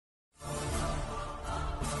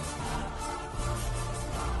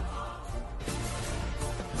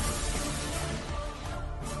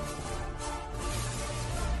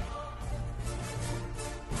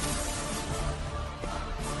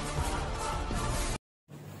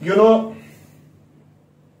You know,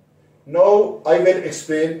 now I will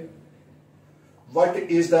explain what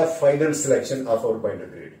is the final selection of our binder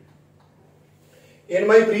grade. In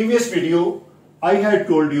my previous video, I had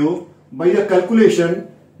told you by the calculation,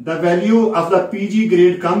 the value of the PG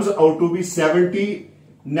grade comes out to be 70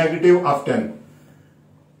 negative of 10.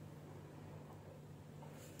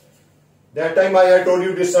 That time I had told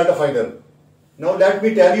you it's not a final. Now let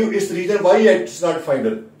me tell you its reason why it's not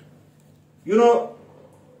final. You know,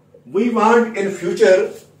 we want in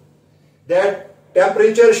future that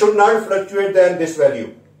temperature should not fluctuate than this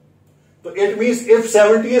value. So it means if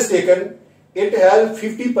 70 is taken, it has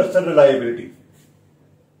 50% reliability.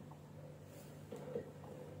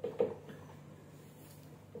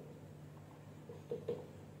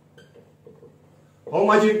 How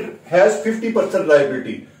much it has? 50%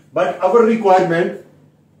 reliability. But our requirement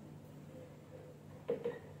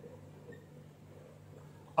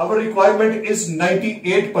is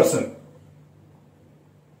 98%.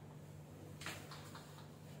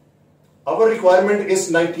 Our requirement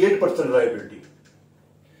is 98% reliability.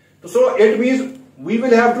 So it means we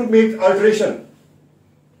will have to make alteration.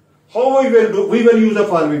 How we will do? We will use the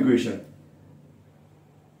following equation.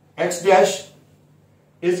 X dash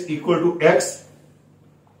is equal to X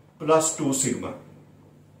plus 2 sigma.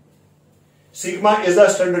 Sigma is the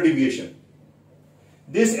standard deviation.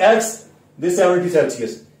 This X, this 70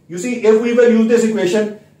 Celsius. You see, if we will use this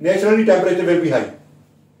equation, naturally temperature will be high.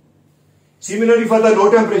 Similarly, for the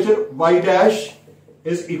low temperature, Y dash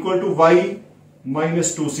is equal to Y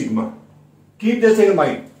minus 2 sigma. Keep this in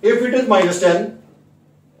mind. If it is minus 10,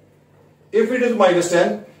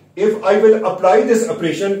 if I will apply this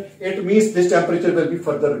operation, it means this temperature will be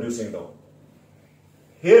further reducing down.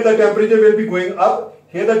 Here the temperature will be going up,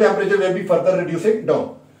 here the temperature will be further reducing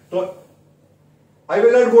down. So I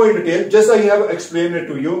will not go in detail, just I have explained it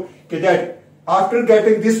to you that after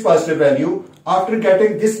getting this positive value, after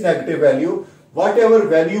getting this negative value, whatever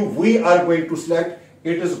value we are going to select,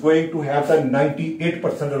 it is going to have the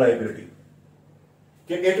 98% reliability.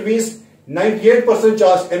 It means 98%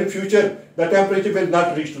 chance in future the temperature will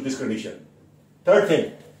not reach to this condition. Third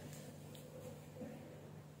thing,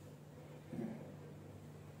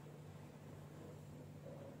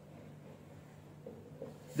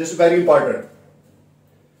 this is very important,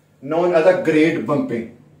 known as a grade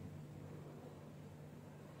bumping.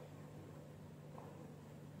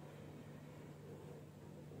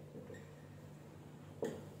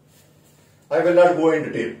 I will not go in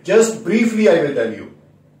detail. Just briefly I will tell you.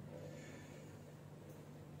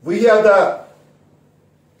 We have the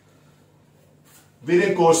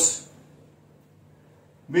bearing course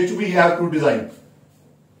which we have to design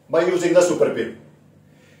by using the Superpave.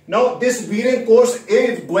 Now this bearing course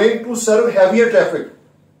is going to serve heavier traffic.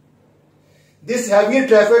 This heavier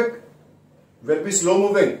traffic will be slow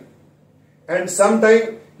moving and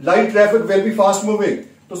sometimes light traffic will be fast moving.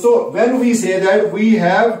 So when we say that we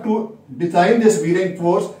have to design this bearing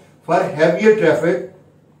course for heavier traffic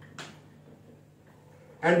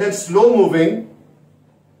and then slow moving,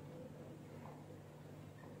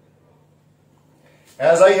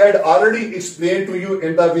 as I had already explained to you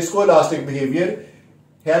in the viscoelastic behavior,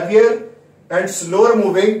 heavier and slower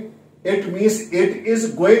moving, it means it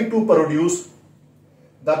is going to produce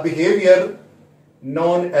the behavior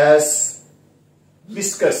known as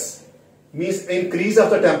viscous, means increase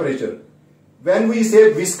of the temperature. When we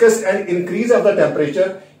say viscous and increase of the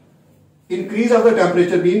temperature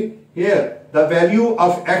means here the value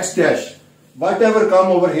of X dash, whatever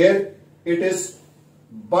come over here, it is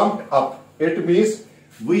bumped up. It means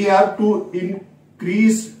we have to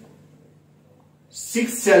increase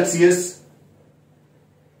 6 Celsius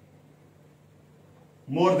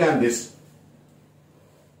more than this.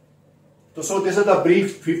 So this is the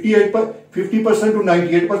brief 50% to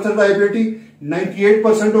 98% reliability.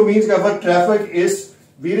 98% means our traffic is,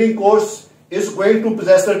 bearing course is going to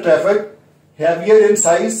possess the traffic heavier in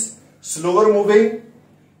size, slower moving.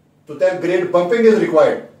 So then grade bumping is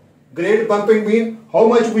required. Grade bumping means how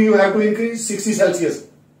much we have to increase? 60 Celsius.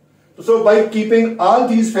 So by keeping all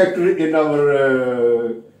these factors in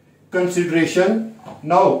our consideration,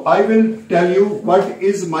 now I will tell you what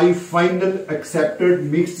is my final accepted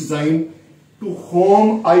mix design to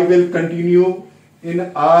whom I will continue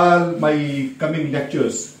in all my coming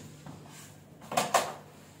lectures.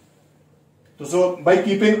 So by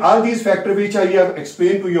keeping all these factors which I have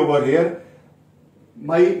explained to you over here,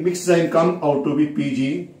 my mix design come out to be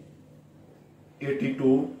PG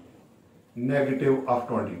 82 negative of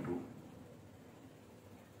 22.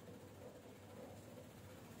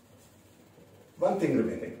 One thing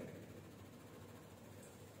remaining.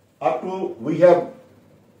 Up to we have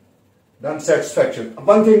non-satisfaction.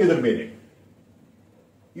 One thing is remaining.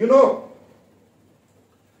 You know,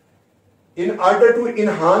 in order to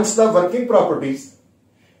enhance the working properties,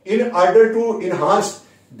 in order to enhance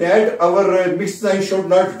that our mix design should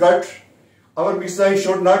not rut, our mix design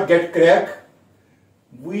should not get crack,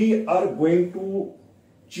 we are going to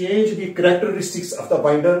change the characteristics of the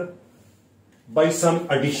binder by some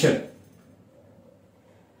addition.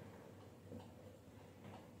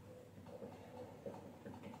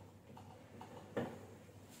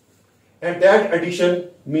 And that addition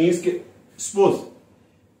means, suppose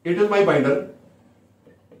it is my binder,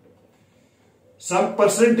 some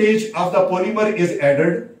percentage of the polymer is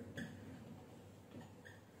added,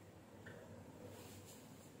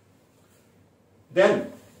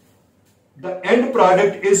 then the end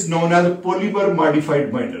product is known as polymer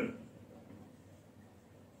modified binder.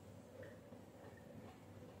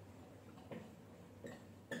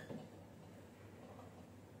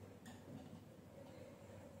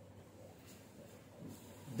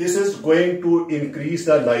 This is going to increase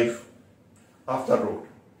the life of the rod,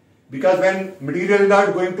 because when material is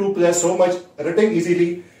not going to possess so much rutting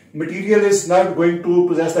easily, material is not going to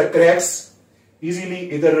possess the cracks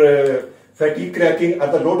easily, either fatigue cracking or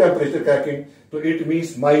the low temperature cracking. So it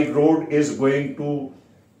means my rod is going to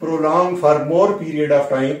prolong for more period of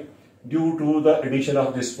time due to the addition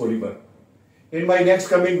of this polymer. In my next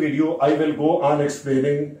coming video, I will go on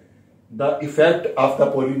explaining the effect of the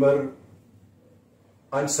polymer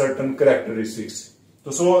on certain characteristics.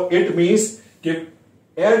 So it means that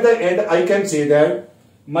at the end I can say that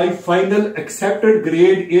my final accepted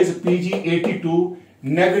grade is PG82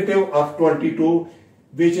 negative of 22,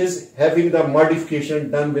 which is having the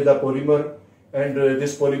modification done with the polymer, and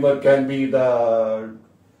this polymer can be the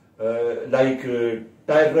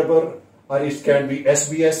tire rubber, or it can be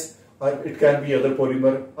SBS, or it can be other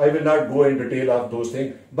polymer. I will not go in detail of those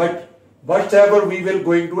things, but whatever we will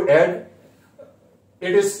going to add,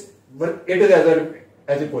 it is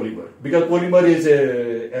as a polymer, because polymer is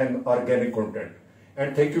an organic content.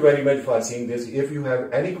 And thank you very much for seeing this. If you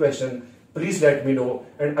have any question, please let me know,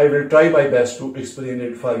 and I will try my best to explain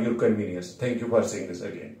it for your convenience. Thank you for seeing this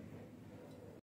again.